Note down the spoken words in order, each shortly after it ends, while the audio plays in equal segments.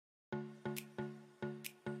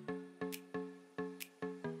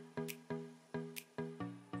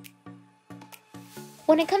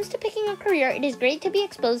When it comes to picking a career, it is great to be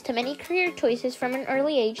exposed to many career choices from an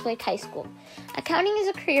early age like high school. Accounting is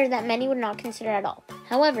a career that many would not consider at all.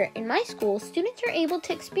 However, in my school, students are able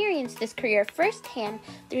to experience this career firsthand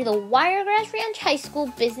through the Wiregrass Ranch High School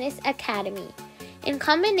Business Academy. In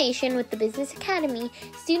combination with the Business Academy,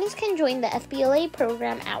 students can join the FBLA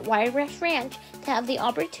program at Wiregrass Ranch to have the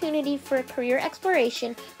opportunity for career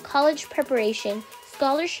exploration, college preparation,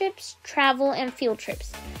 scholarships, travel, and field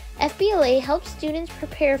trips. FBLA helps students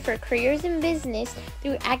prepare for careers in business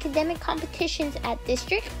through academic competitions at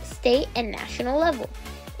district, state, and national level,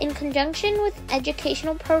 in conjunction with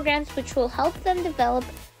educational programs which will help them develop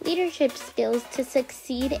leadership skills to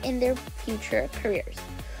succeed in their future careers.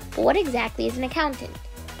 But what exactly is an accountant?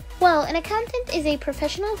 Well, an accountant is a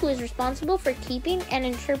professional who is responsible for keeping and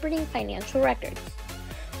interpreting financial records.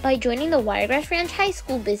 By joining the Wiregrass Ranch High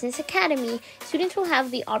School Business Academy, students will have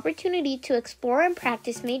the opportunity to explore and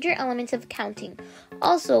practice major elements of accounting.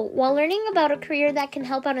 Also, while learning about a career that can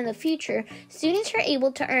help out in the future, students are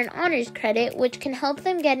able to earn honors credit, which can help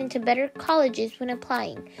them get into better colleges when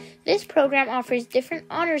applying. This program offers different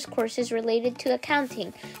honors courses related to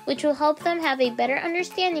accounting, which will help them have a better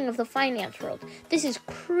understanding of the finance world. This is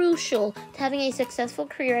crucial to having a successful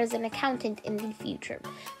career as an accountant in the future.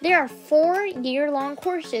 There are 4 year-long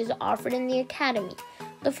courses offered in the academy.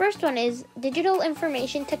 The first one is Digital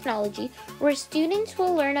Information Technology, where students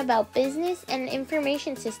will learn about business and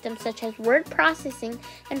information systems such as word processing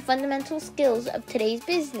and fundamental skills of today's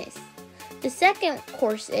business. The second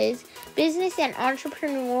course is Business and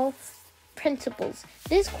Entrepreneurial Principles.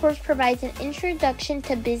 This course provides an introduction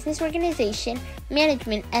to business organization,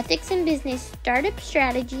 management, ethics in business, startup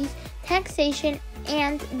strategies, taxation,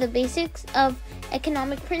 and the basics of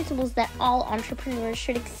economic principles that all entrepreneurs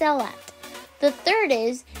should excel at. The third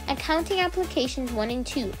is Accounting Applications 1 and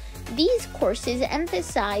 2. These courses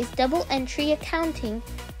emphasize double entry accounting,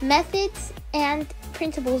 methods and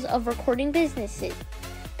principles of recording businesses,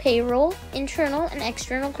 payroll, internal and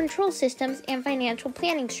external control systems, and financial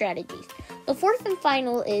planning strategies. The fourth and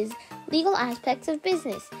final is Legal Aspects of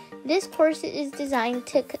Business. This course is designed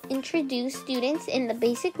to introduce students in the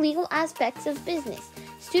basic legal aspects of business.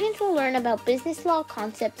 Students will learn about business law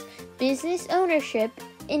concepts, business ownership,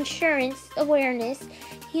 insurance awareness,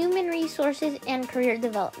 human resources, and career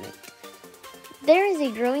development. There is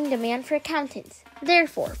a growing demand for accountants.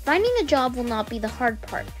 Therefore, finding a job will not be the hard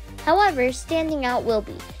part. However, standing out will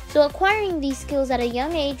be. So acquiring these skills at a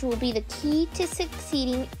young age will be the key to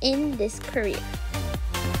succeeding in this career.